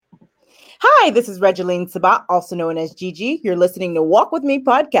Hi, this is Regeline Sabat, also known as Gigi. You're listening to Walk With Me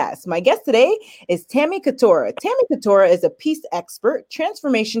podcast. My guest today is Tammy Katora. Tammy Katora is a peace expert,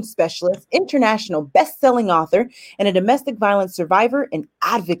 transformation specialist, international best-selling author, and a domestic violence survivor and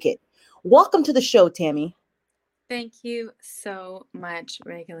advocate. Welcome to the show, Tammy. Thank you so much,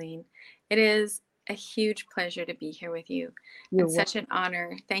 Regaline. It is a huge pleasure to be here with you You're and wel- such an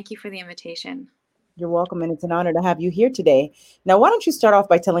honor. Thank you for the invitation. you're welcome, and it's an honor to have you here today. Now, why don't you start off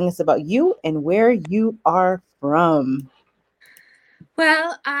by telling us about you and where you are from?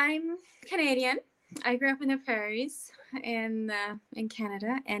 Well, I'm Canadian. I grew up in the prairies in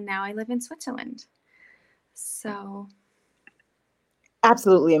Canada, and now I live in Switzerland. So,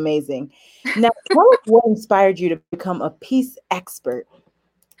 Absolutely amazing. Now, tell us what inspired you to become a peace expert.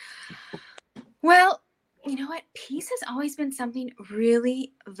 well, you know what? Peace has always been something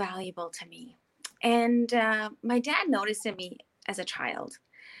really valuable to me. And my dad noticed in me as a child.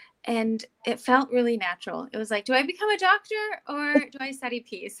 And it felt really natural. It was like, do I become a doctor or do I study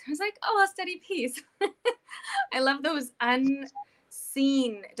peace? I was like, oh, I'll study peace. I love those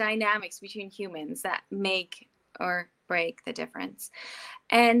unseen dynamics between humans that make or break the difference.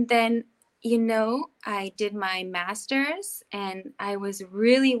 And then, I did my master's and I was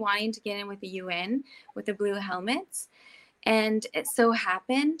really wanting to get in with the UN with the Blue Helmets. And it so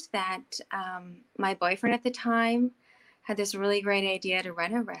happened that my boyfriend at the time had this really great idea to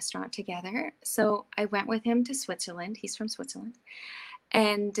run a restaurant together. So I went with him to Switzerland. He's from Switzerland.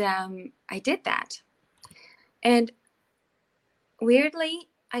 And I did that. And weirdly,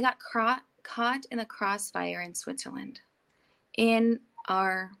 I got caught in the crossfire in Switzerland, in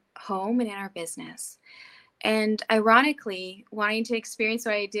our home and in our business. And ironically, wanting to experience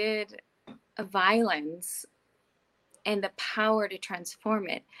what I did, violence and the power to transform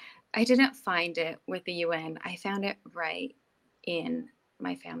it, I didn't find it with the UN. I found it right in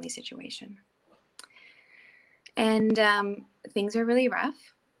my family situation. And things are really rough.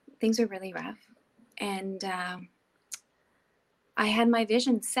 Things are really rough. And I had my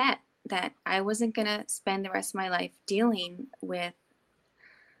vision set that I wasn't going to spend the rest of my life dealing with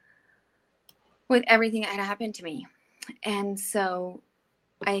everything that had happened to me. And so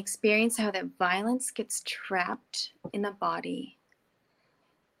I experienced how that violence gets trapped in the body.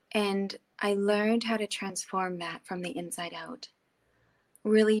 And I learned how to transform that from the inside out,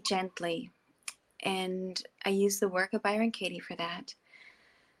 really gently. And I used the work of Byron Katie for that.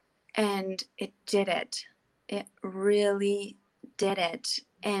 And it did it. It really did it.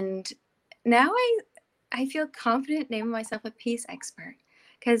 And now I feel confident naming myself a peace expert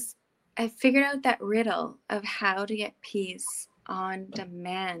because I figured out that riddle of how to get peace on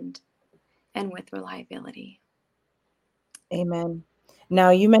demand and with reliability. Amen. Now,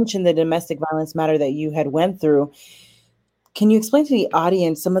 you mentioned the domestic violence matter that you had went through. Can you explain to the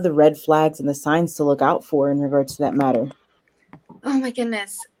audience some of the red flags and the signs to look out for in regards to that matter? Oh my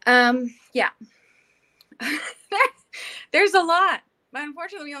goodness. Yeah. There's a lot. But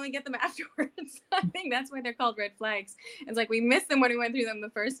unfortunately, we only get them afterwards. I think that's why they're called red flags. It's like we missed them when we went through them the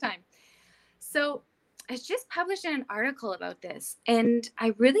first time. So I just published an article about this. And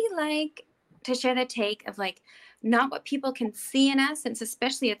I really like to share the take of like not what people can see in us, since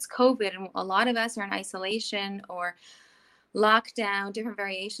especially it's COVID and a lot of us are in isolation or lockdown, different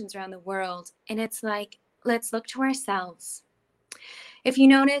variations around the world. And it's like, let's look to ourselves. If you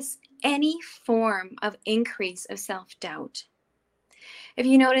notice any form of increase of self-doubt, if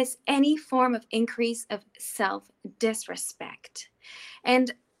you notice any form of increase of self-disrespect,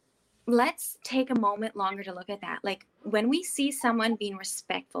 and let's take a moment longer to look at that. Like when we see someone being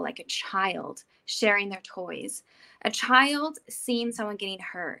respectful, like a child sharing their toys, a child seeing someone getting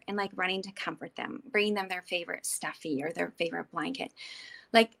hurt and like running to comfort them, bringing them their favorite stuffy or their favorite blanket,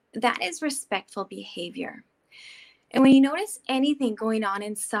 like that is respectful behavior. And when you notice anything going on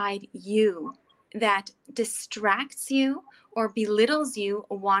inside you that distracts you or belittles you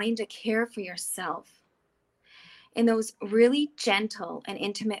wanting to care for yourself in those really gentle and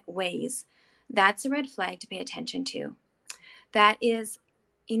intimate ways, that's a red flag to pay attention to. That is,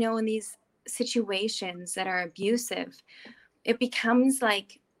 in these situations that are abusive, it becomes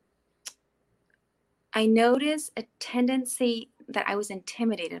like I notice a tendency that I was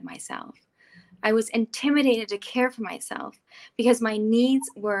intimidated myself. I was intimidated to care for myself because my needs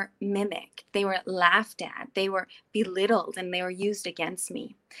were mimicked. They were laughed at. They were belittled and they were used against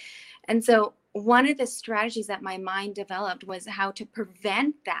me. And so one of the strategies that my mind developed was how to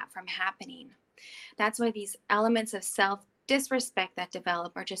prevent that from happening. That's why these elements of self-disrespect that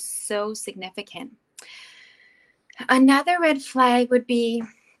develop are just so significant. Another red flag would be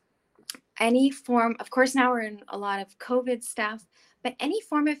any form, of course, now we're in a lot of COVID stuff, but any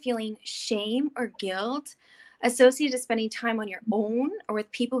form of feeling shame or guilt associated to spending time on your own or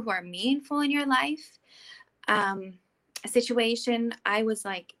with people who are meaningful in your life. A situation I was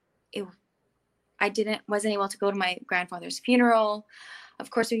like, wasn't able to go to my grandfather's funeral. Of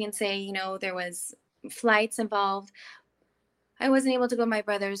course, we can say, you know, there was flights involved. I wasn't able to go to my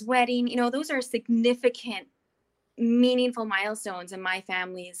brother's wedding. You know, those are significant, meaningful milestones in my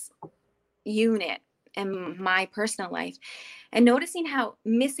family's unit and my personal life. And noticing how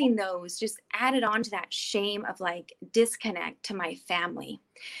missing those just added on to that shame of like disconnect to my family.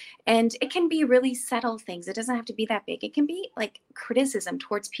 And it can be really subtle things. It doesn't have to be that big. It can be like criticism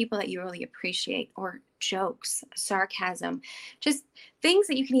towards people that you really appreciate, or jokes, sarcasm, just things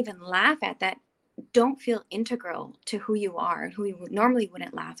that you can even laugh at that don't feel integral to who you are, who you normally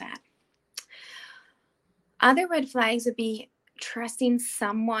wouldn't laugh at. Other red flags would be trusting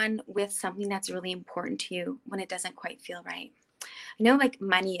someone with something that's really important to you when it doesn't quite feel right. I know like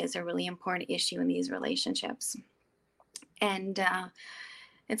money is a really important issue in these relationships. And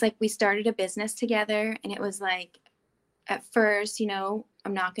it's like we started a business together, and it was like, at first, you know,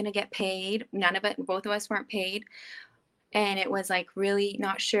 I'm not going to get paid. Both of us weren't paid. And it was like really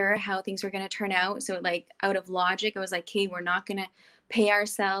not sure how things were going to turn out. So like out of logic, I was like, hey, we're not going to pay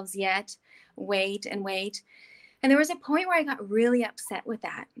ourselves yet. Wait and wait. And there was a point where I got really upset with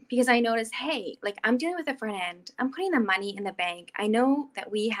that, because I noticed, hey, like I'm dealing with the front end. I'm putting the money in the bank. I know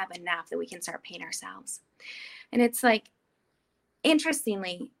that we have enough that we can start paying ourselves. And it's like,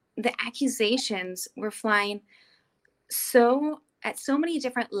 interestingly, the accusations were flying at so many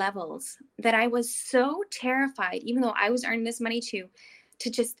different levels that I was so terrified, even though I was earning this money too, to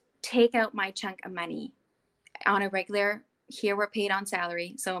just take out my chunk of money on a regular, here we're paid on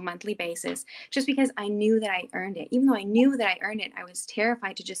salary, so a monthly basis, just because I knew that I earned it. Even though I knew that I earned it, I was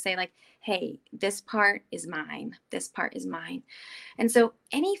terrified to just say like, hey, this part is mine. This part is mine. And so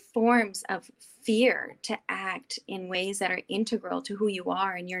any forms of fear to act in ways that are integral to who you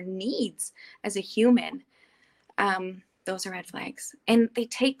are and your needs as a human, those are red flags. And they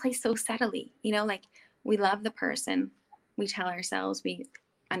take place so subtly, you know, like we love the person. We tell ourselves we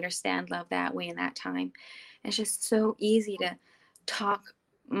understand love that way in that time. It's just so easy to talk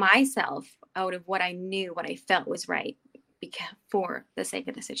myself out of what I knew, what I felt was right for the sake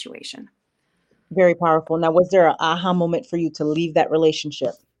of the situation. Very powerful. Now, was there an aha moment for you to leave that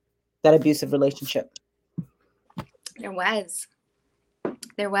relationship, that abusive relationship? There was.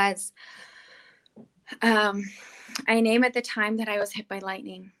 I name it the time that I was hit by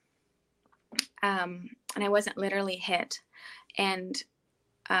lightning. And I wasn't literally hit. And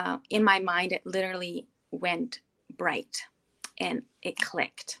in my mind, it literally went bright and it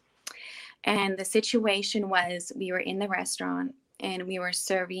clicked. And the situation was, we were in the restaurant and we were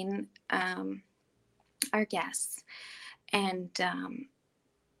serving our guests. And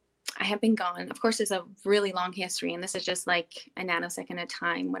I have been gone. Of course, there's a really long history, and this is just like a nanosecond of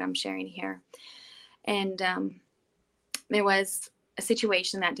time, what I'm sharing here. And there was a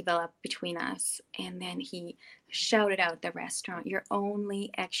situation that developed between us. And then he shouted out at the restaurant, "You're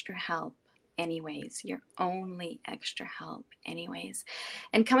only extra help anyways. You're only extra help anyways."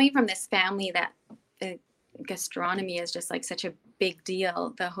 And coming from this family that gastronomy is just like such a big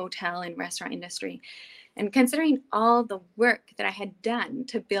deal, the hotel and restaurant industry, and considering all the work that I had done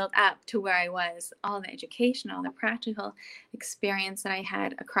to build up to where I was, all the education, all the practical experience that I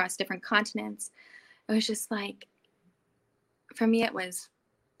had across different continents, it was just like, for me, it was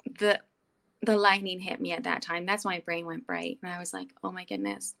the lightning hit me at that time. That's why my brain went bright. And I was like, oh my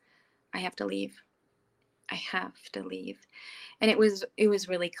goodness, I have to leave. I have to leave. And it was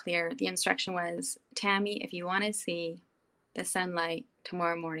really clear. The instruction was, Tammy, if you want to see the sunlight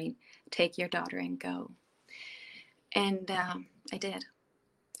tomorrow morning, take your daughter and go. And I did.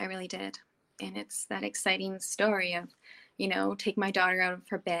 I really did. And it's that exciting story of, you know, take my daughter out of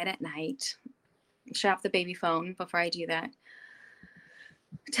her bed at night, shut off the baby phone before I do that,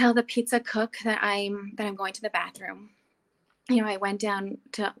 tell the pizza cook that I'm going to the bathroom. You know, I went down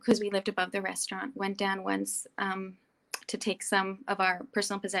because we lived above the restaurant, went down once to take some of our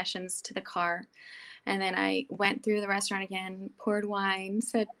personal possessions to the car. And then I went through the restaurant again, poured wine,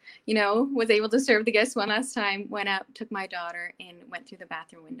 said, you know, was able to serve the guests one last time, went up, took my daughter, and went through the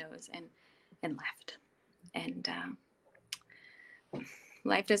bathroom windows and left. And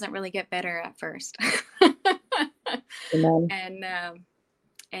life doesn't really get better at first.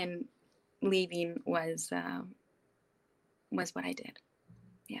 And leaving was what I did.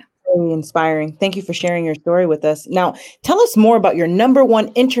 Yeah. Very inspiring. Thank you for sharing your story with us. Now, tell us more about your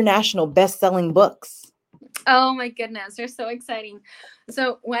 #1 international best-selling books. Oh my goodness, they're so exciting.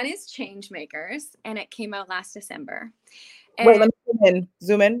 So one is Changemakers, and it came out last December. Wait, let And me zoom in.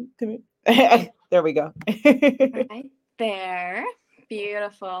 Zoom in. There we go. right there,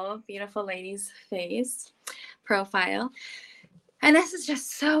 beautiful, beautiful lady's face profile. And this is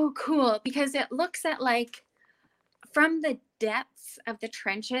just so cool because it looks at like from the depths of the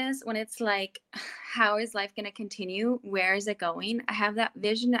trenches when it's like, how is life going to continue? Where is it going? I have that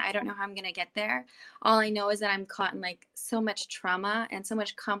vision. I don't know how I'm going to get there. All I know is that I'm caught in like so much trauma and so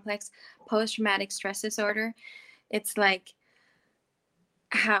much complex post-traumatic stress disorder. It's like,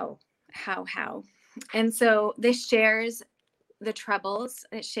 how? And so this shares the troubles.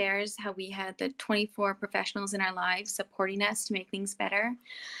 It shares how we had the 24 professionals in our lives supporting us to make things better,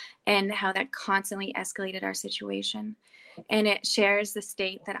 and how that constantly escalated our situation. And it shares the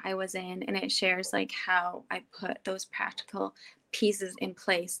state that I was in, and it shares like how I put those practical pieces in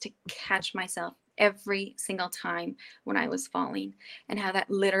place to catch myself every single time when I was falling, and how that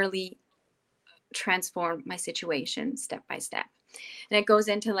literally transformed my situation step by step. And it goes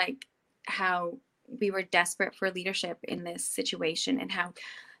into like how we were desperate for leadership in this situation, and how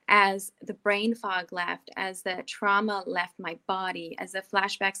as the brain fog left, as the trauma left my body, as the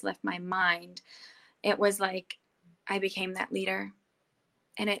flashbacks left my mind, it was like I became that leader.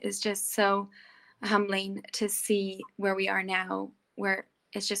 And it is just so humbling to see where we are now, where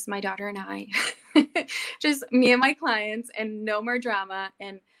it's just my daughter and I, just me and my clients, and no more drama.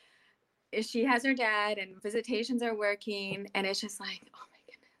 And she has her dad, and visitations are working. And it's just like, oh my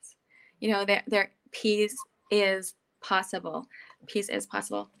goodness, you know, their peace is possible. Peace is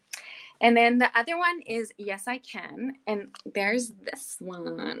possible. And then the other one is Yes, I Can. And there's this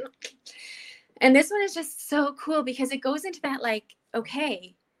one. And this one is just so cool because it goes into that like,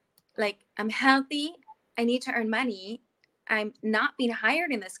 okay, like I'm healthy. I need to earn money. I'm not being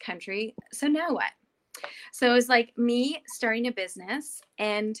hired in this country. So now what? So it was like me starting a business.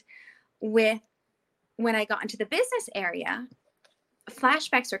 And when I got into the business area,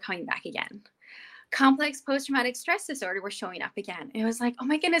 flashbacks were coming back again. Complex post-traumatic stress disorder were showing up again. And it was like, oh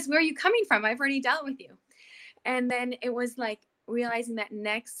my goodness, where are you coming from? I've already dealt with you. And then it was like realizing that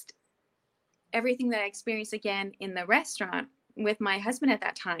next, everything that I experienced again in the restaurant with my husband at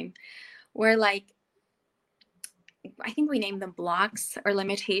that time were like, I think we named them blocks or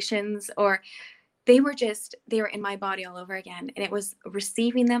limitations, or they were in my body all over again. And it was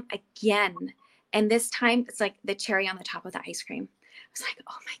receiving them again. And this time it's like the cherry on the top of the ice cream. It's like,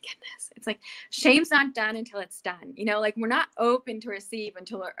 oh my goodness. It's like shame's not done until it's done. You know, like we're not open to receive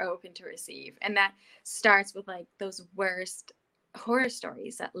until we're open to receive. And that starts with like those worst horror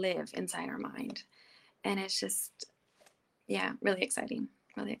stories that live inside our mind. And it's just, yeah, really exciting.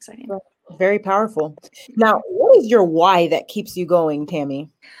 Really exciting. Very powerful. Now, what is your why that keeps you going, Tammy?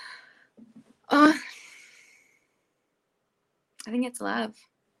 I think it's love.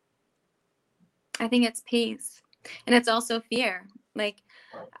 I think it's peace. And it's also fear. Like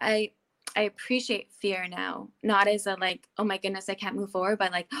I appreciate fear now, not as a like, oh my goodness, I can't move forward,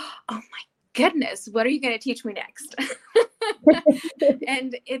 but like, oh my goodness, what are you going to teach me next?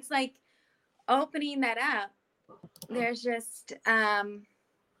 And it's like opening that up. There's just,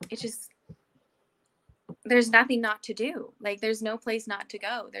 it's just, there's nothing not to do. Like there's no place not to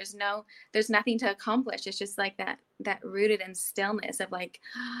go. There's nothing to accomplish. It's just like that rooted in stillness of like,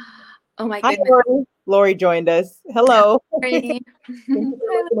 oh my goodness. Hi, Lori. Lori joined us. Hello.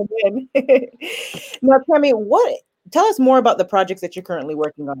 Now, Tammy, tell us more about the projects that you're currently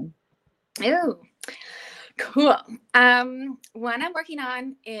working on. Oh, cool. One I'm working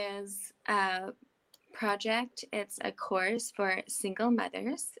on is a project. It's a course for single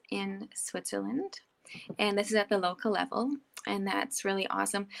mothers in Switzerland. And this is at the local level. And that's really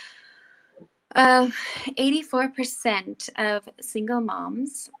awesome. 84% of single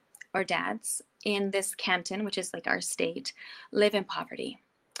moms or dads in this canton, which is like our state, live in poverty.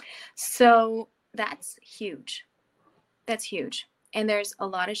 So that's huge. That's huge. And there's a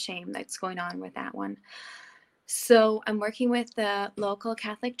lot of shame that's going on with that one. So I'm working with the local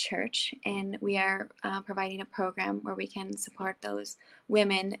Catholic Church, and we are providing a program where we can support those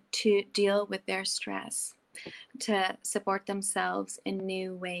women to deal with their stress, to support themselves in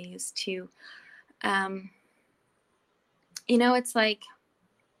new ways, to, it's like,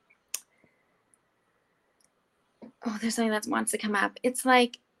 oh, there's something that wants to come up. It's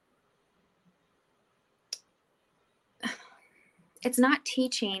like, it's not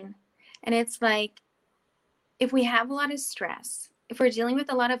teaching. And it's like, if we have a lot of stress, if we're dealing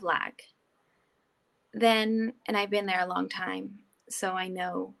with a lot of lack, then, and I've been there a long time, so I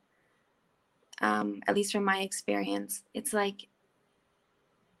know, at least from my experience, it's like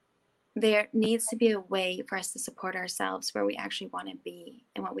there needs to be a way for us to support ourselves where we actually want to be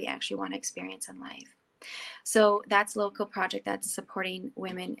and what we actually want to experience in life. So that's a local project that's supporting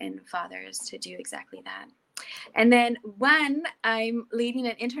women and fathers to do exactly that. And then one, I'm leading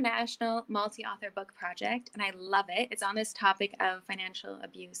an international multi-author book project, and I love it. It's on this topic of financial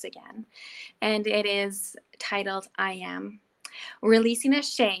abuse again. And it is titled I Am: Releasing the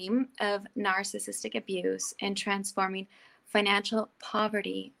Shame of Narcissistic Abuse and Transforming Financial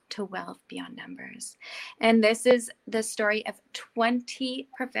Poverty to Wealth Beyond Numbers. And this is the story of 20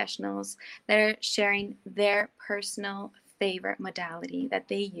 professionals that are sharing their personal favorite modality that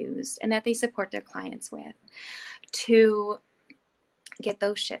they use and that they support their clients with to get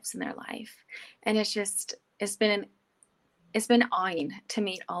those shifts in their life. And it's been awing to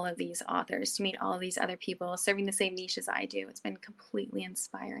meet all of these authors, to meet all of these other people serving the same niche as I do. It's been completely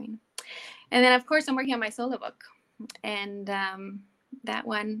inspiring. And then, of course, I'm working on my solo book, and that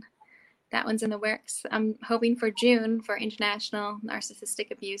one's in the works. I'm hoping for June, for International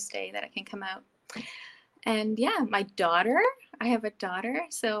Narcissistic Abuse Day, that it can come out. And yeah, my daughter, I have a daughter,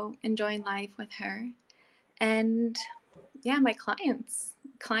 so enjoying life with her. And yeah, my clients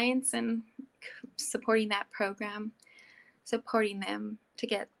and supporting that program, supporting them to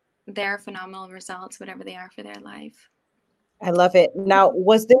get their phenomenal results, whatever they are for their life. I love it. Now,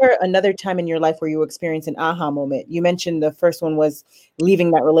 was there another time in your life where you experienced an aha moment? You mentioned the first one was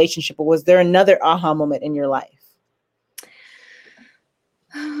leaving that relationship, but was there another aha moment in your life?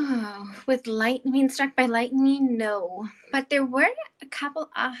 Oh, with being struck by lightning, no. But there were a couple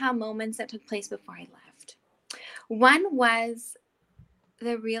aha moments that took place before I left. One was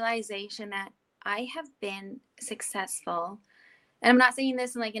the realization that I have been successful. And I'm not saying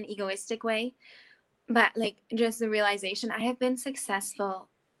this in like an egoistic way, but like just the realization I have been successful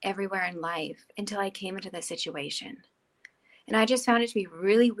everywhere in life until I came into this situation. And I just found it to be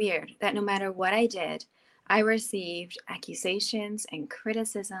really weird that no matter what I did, I received accusations and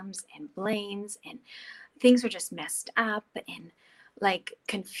criticisms and blames, and things were just messed up, and like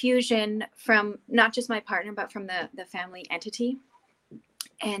confusion from not just my partner, but from the family entity.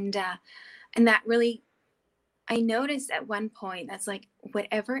 And that really, I noticed at one point that's like,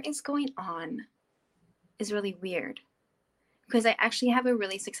 whatever is going on is really weird, because I actually have a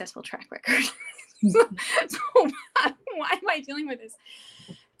really successful track record. so why am I dealing with this?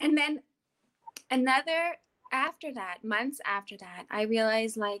 And then months after that, I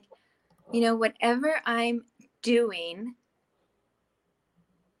realized, like, whatever I'm doing,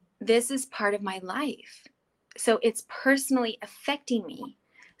 this is part of my life. So it's personally affecting me.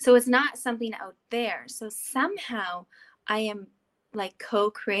 So it's not something out there. So somehow I am like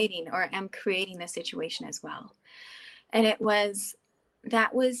co-creating, or am creating the situation as well. And that was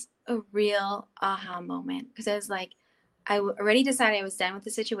a real aha moment, because I was like, I already decided I was done with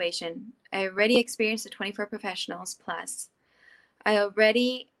the situation. I already experienced the 24 professionals plus. I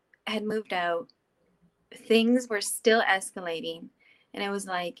already had moved out. Things were still escalating. And I was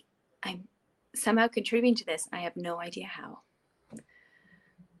like, I'm somehow contributing to this. I have no idea how.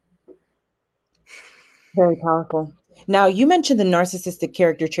 Very powerful. Now, you mentioned the narcissistic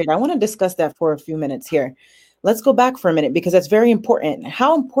character trait. I want to discuss that for a few minutes here. Let's go back for a minute, because that's very important.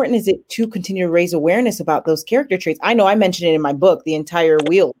 How important is it to continue to raise awareness about those character traits? I know I mentioned it in my book, The Entire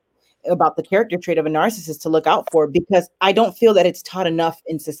Wheel, about the character trait of a narcissist to look out for, because I don't feel that it's taught enough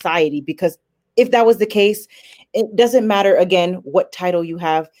in society. Because if that was the case, it doesn't matter, again, what title you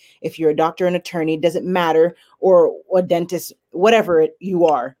have. If you're a doctor, an attorney, it doesn't matter, or a dentist, whatever you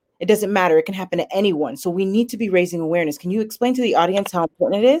are. It doesn't matter. It can happen to anyone. So we need to be raising awareness. Can you explain to the audience how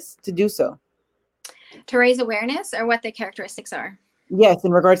important it is to do so? To raise awareness, or what the characteristics are? Yes,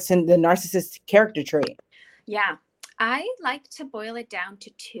 in regards to the narcissist character trait. Yeah, I like to boil it down to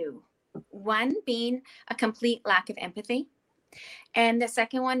two. One being a complete lack of empathy, and the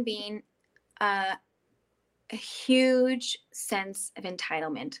second one being a huge sense of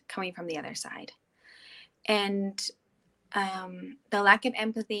entitlement coming from the other side. And the lack of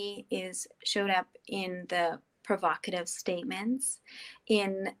empathy showed up in the provocative statements,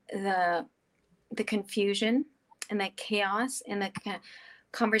 in the confusion and the chaos, and the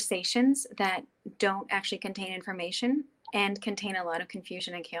conversations that don't actually contain information and contain a lot of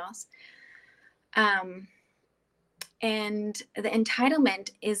confusion and chaos. And the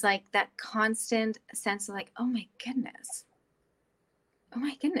entitlement is like that constant sense of like, oh my goodness,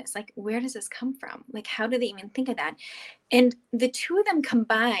 like, where does this come from? Like, how do they even think of that? And the two of them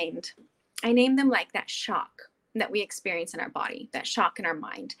combined, I name them like that shock that we experience in our body, that shock in our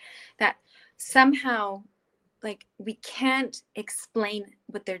mind, that somehow, like, we can't explain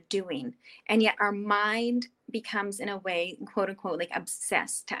what they're doing. And yet our mind becomes, in a way, quote unquote, like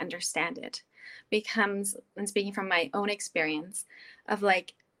obsessed to understand it. Becomes, and speaking from my own experience, of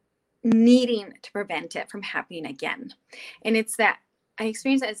like, needing to prevent it from happening again. And it's that I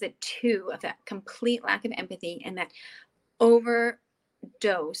experience it as the two of that complete lack of empathy and that complete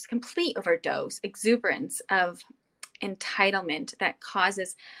overdose, exuberance of entitlement that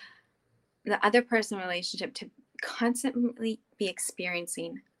causes the other person relationship to constantly be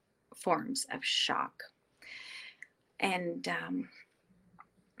experiencing forms of shock. And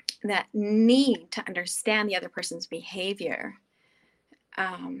that need to understand the other person's behavior.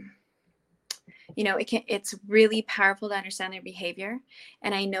 It's really powerful to understand their behavior.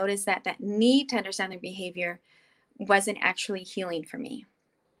 And I noticed that need to understand their behavior wasn't actually healing for me.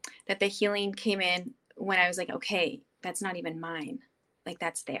 That the healing came in when I was like, okay, that's not even mine. Like,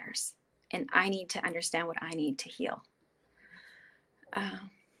 that's theirs. And I need to understand what I need to heal.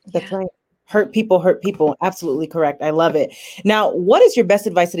 That's right. Hurt people. Absolutely correct. I love it. Now, what is your best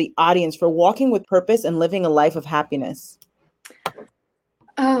advice to the audience for walking with purpose and living a life of happiness?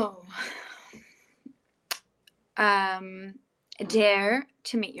 Dare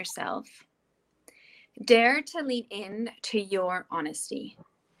to meet yourself. Dare to lean in to your honesty.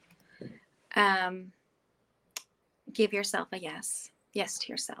 Give yourself a yes to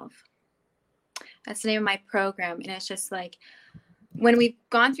yourself. That's the name of my program. And it's just like, when we've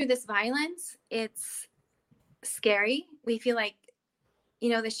gone through this violence, it's scary. We feel like,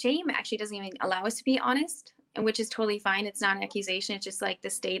 the shame actually doesn't even allow us to be honest, and which is totally fine. It's not an accusation. It's just like the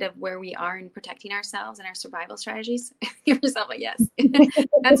state of where we are in protecting ourselves and our survival strategies. Give yourself a yes.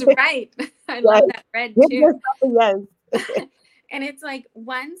 That's right. I love that red too. Give yourself a yes. And it's like,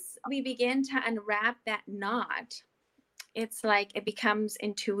 once we begin to unwrap that knot, it's like it becomes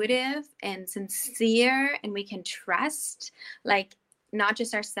intuitive and sincere, and we can trust, like, not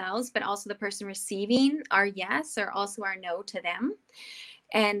just ourselves, but also the person receiving our yes or also our no to them.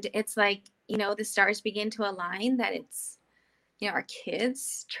 And it's like, the stars begin to align, that it's, our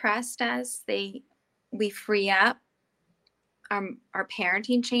kids trust us. We free up. Our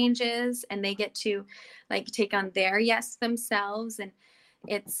parenting changes, and they get to like take on their yes themselves. And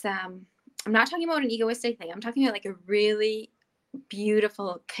it's, I'm not talking about an egoistic thing. I'm talking about like a really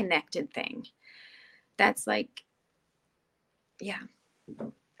beautiful connected thing. That's like, yeah.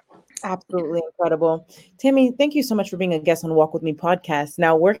 Absolutely incredible. Tammy, thank you so much for being a guest on Walk With Me podcast.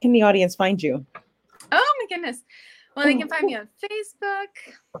 Now, where can the audience find you? Oh my goodness. Well, they can find me on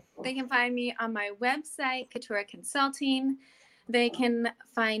Facebook. They can find me on my website, Katura Consulting. They can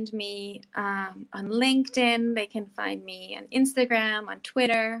find me on LinkedIn. They can find me on Instagram, on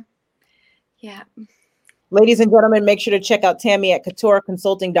Twitter. Yeah. Ladies and gentlemen, make sure to check out Tammy at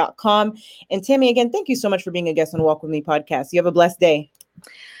KaturaConsulting.com. And Tammy, again, thank you so much for being a guest on Walk With Me podcast. You have a blessed day.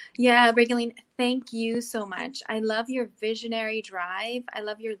 Yeah, Regaline, thank you so much. I love your visionary drive. I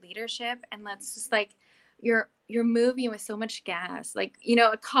love your leadership. And let's just like, you're moving with so much gas, like,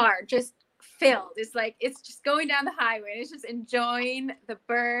 a car just filled. It's like, it's just going down the highway. It's just enjoying the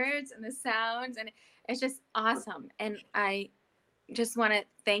birds and the sounds. And it's just awesome. And I just want to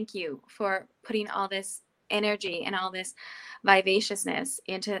thank you for putting all this energy and all this vivaciousness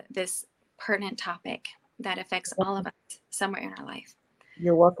into this pertinent topic that affects all of us somewhere in our life.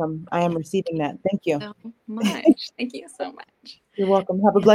 You're welcome. I am receiving that. Thank you so much. Thank you so much. You're welcome. Have a blessed